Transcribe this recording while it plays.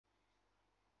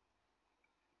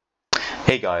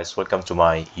Hey guys, welcome to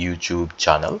my YouTube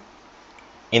channel.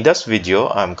 In this video,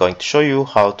 I'm going to show you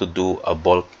how to do a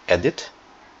bulk edit.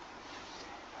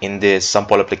 In this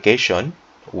sample application,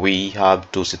 we have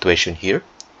two situations here.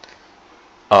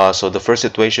 So the first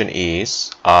situation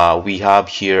is we have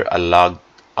here a log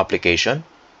application.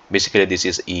 Basically, this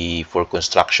is for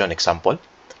construction example.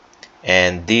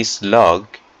 And this log,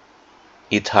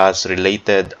 it has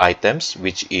related items,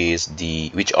 which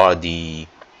are the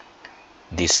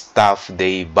stuff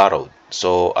they borrowed.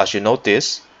 So as you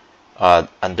notice,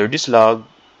 under this log,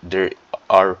 there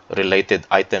are related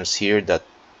items here that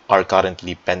are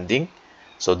currently pending.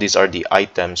 So these are the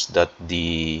items that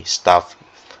the staff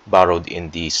borrowed in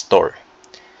the store.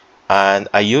 And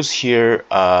I use here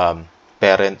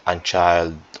parent and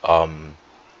child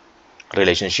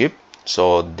relationship.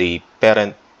 So the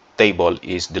parent table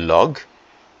is the log,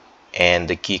 and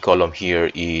the key column here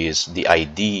is the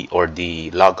ID or the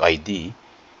log ID,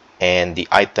 and the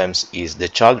items is the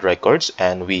child records,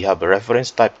 and we have a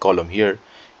reference type column here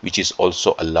which is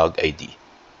also a log ID.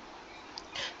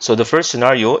 So the first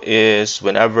scenario is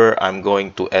whenever I'm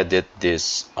going to edit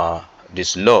this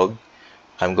log,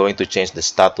 I'm going to change the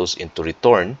status into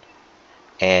return,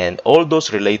 and all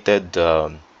those related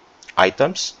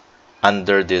items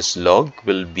under this log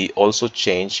will be also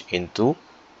changed into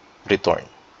return.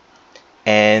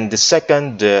 And the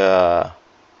second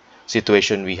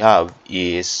situation we have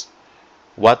is,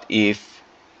 what if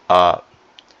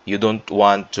you don't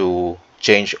want to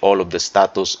change all of the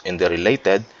status in the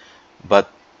related, but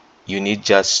you need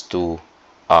just to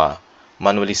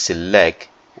manually select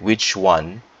which of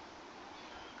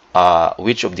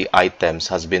the items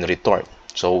has been returned.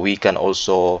 So we can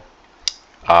also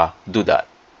do that.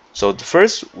 So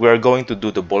first, we're going to do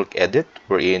the bulk edit,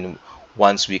 wherein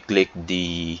once we click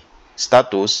the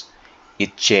status,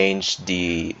 it changed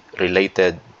the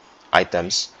related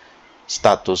items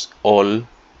status all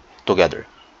together.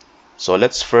 So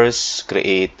let's first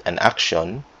create an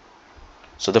action.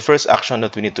 So the first action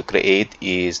that we need to create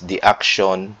is the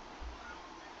action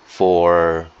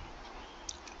for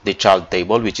the child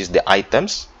table, which is the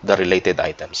items, the related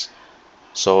items.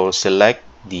 So select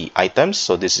the items.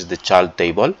 So this is the child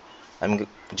table. I'm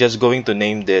just going to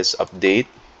name this update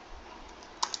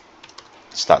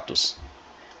status.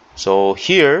 So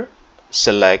here,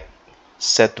 select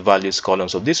set values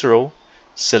columns of this row,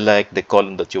 select the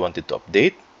column that you wanted to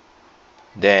update.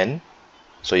 Then,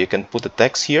 so you can put the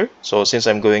text here. So since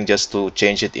I'm going just to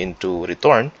change it into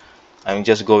return, I'm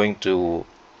just going to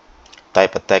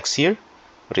type a text here,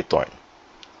 return.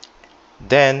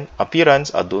 Then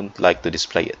appearance, I don't like to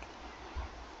display it.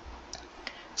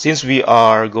 Since we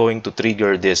are going to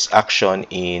trigger this action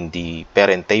in the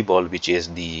parent table, which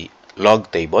is the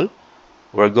log table,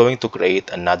 we're going to create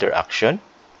another action.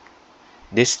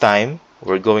 This time,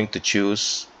 we're going to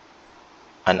choose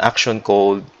an action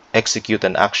called execute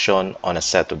an action on a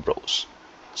set of rows.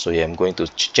 So yeah, I'm going to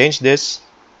change this,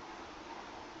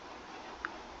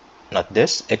 not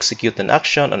this, execute an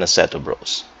action on a set of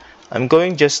rows. I'm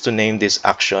going just to name this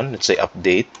action, let's say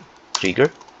update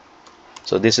trigger.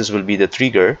 So will be the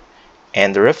trigger,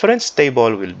 and the reference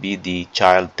table will be the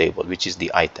child table, which is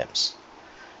the items.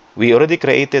 We already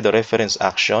created a reference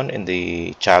action in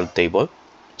the child table,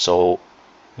 so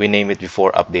we name it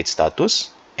before update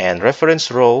status. And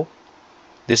reference row,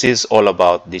 this is all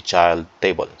about the child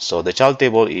table. So the child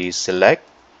table is select.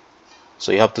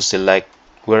 So you have to select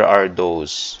where are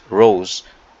those rows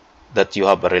that you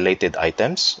have related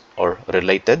items or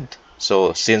related.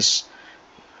 So since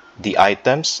the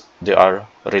items, they are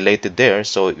related there,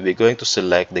 so we're going to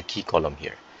select the key column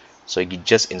here. So you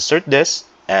just insert this,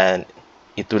 and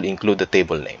it will include the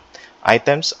table name,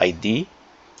 items ID,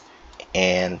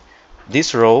 and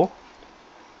this row.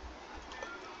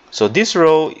 So this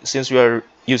row, since we are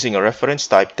using a reference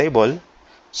type table,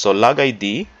 so log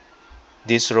ID,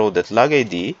 this row, that log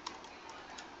ID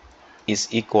is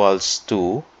equals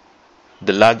to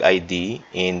the log ID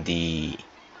in the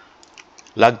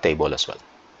log table as well.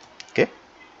 Okay,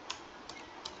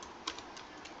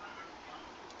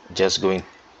 just going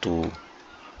to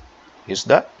use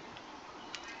that,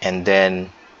 and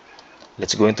then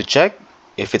let's go into check.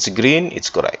 If it's green, it's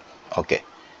correct. Okay,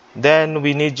 then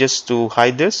we need just to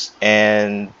hide this,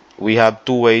 and we have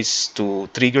two ways to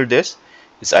trigger this.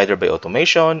 It's either by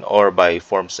automation or by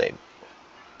form save.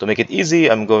 To make it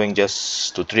easy, I'm going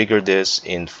just to trigger this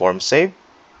in form save,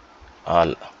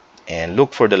 and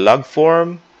look for the log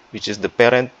form, which is the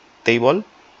parent table,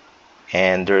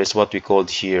 and there is what we called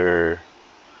here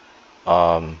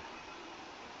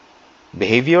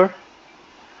behavior,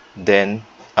 then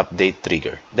update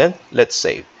trigger. Then let's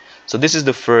save. So this is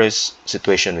the first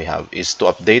situation we have, is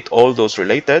to update all those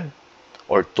related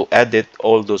or to edit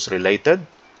all those related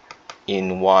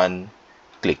in one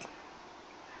click.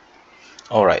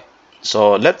 All right,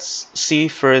 so let's see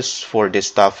first for this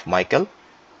stuff, Michael.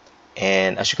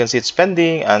 And as you can see, it's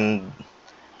pending, and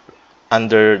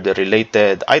under the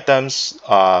related items,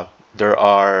 there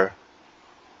are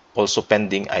also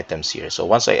pending items here. So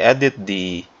once I edit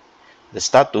the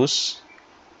status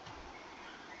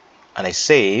and I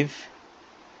save,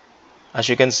 as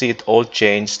you can see, it all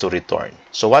changed to return.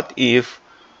 So what if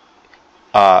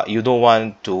you don't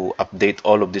want to update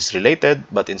all of this related,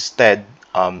 but instead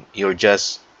you're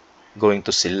just going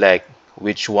to select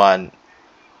which one,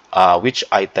 which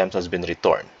items has been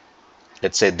returned.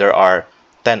 Let's say there are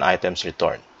 10 items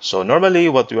returned. So normally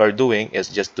what we are doing is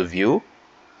just to view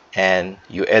and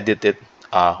you edit it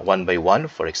one by one,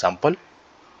 for example.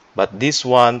 But this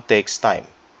one takes time.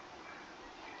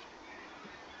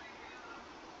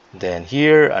 Then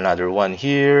here, another one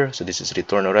here. So this is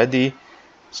returned already.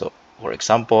 So for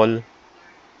example,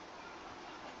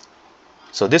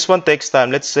 so this one takes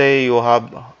time. Let's say you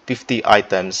have 50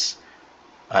 items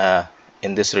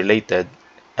in this related,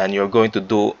 and you're going to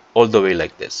do all the way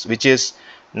like this, which is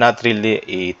not really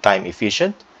a time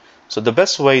efficient. So the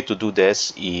best way to do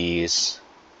this is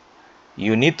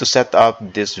you need to set up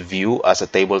this view as a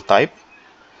table type.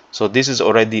 So this is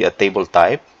already a table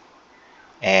type,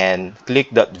 and click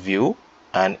that view,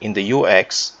 and in the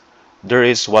UX there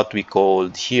is what we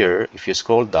called here. If you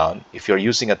scroll down, if you're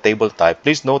using a table type,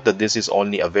 please note that this is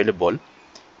only available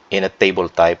in a table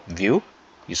type view.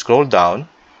 You scroll down,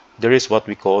 there is what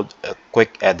we called a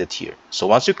quick edit here. So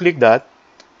once you click that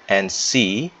and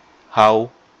see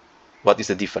what is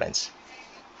the difference.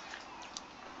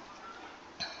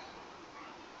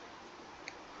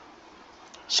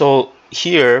 So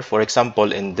here, for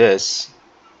example, in this,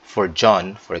 for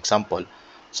John, for example,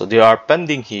 so they are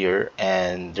pending here,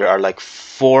 and there are like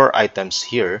 4 items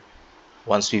here.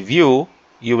 Once we view,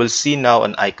 you will see now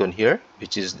an icon here,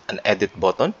 which is an edit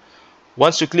button.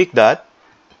 Once you click that,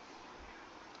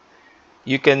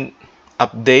 you can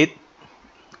update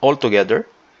all together.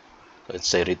 Let's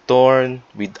say return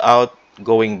without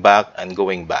going back and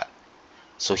going back.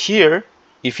 So here,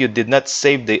 if you did not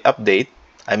save the update,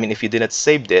 I mean if you did not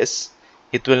save this,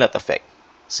 it will not affect.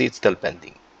 See, it's still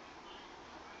pending.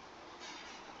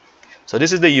 So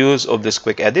this is the use of this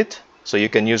quick edit. So you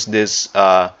can use this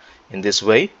in this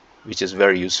way, which is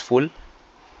very useful.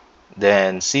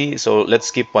 Then see, so let's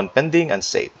keep on pending and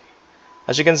save.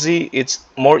 As you can see, it's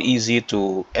more easy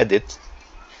to edit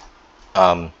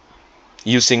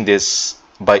using this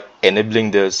by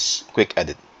enabling this quick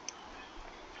edit.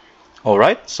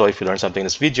 Alright, so if you learned something in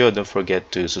this video, don't forget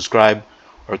to subscribe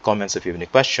or comments if you have any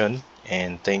question.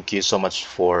 And thank you so much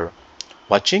for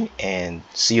watching, and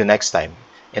see you next time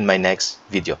in my next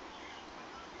video.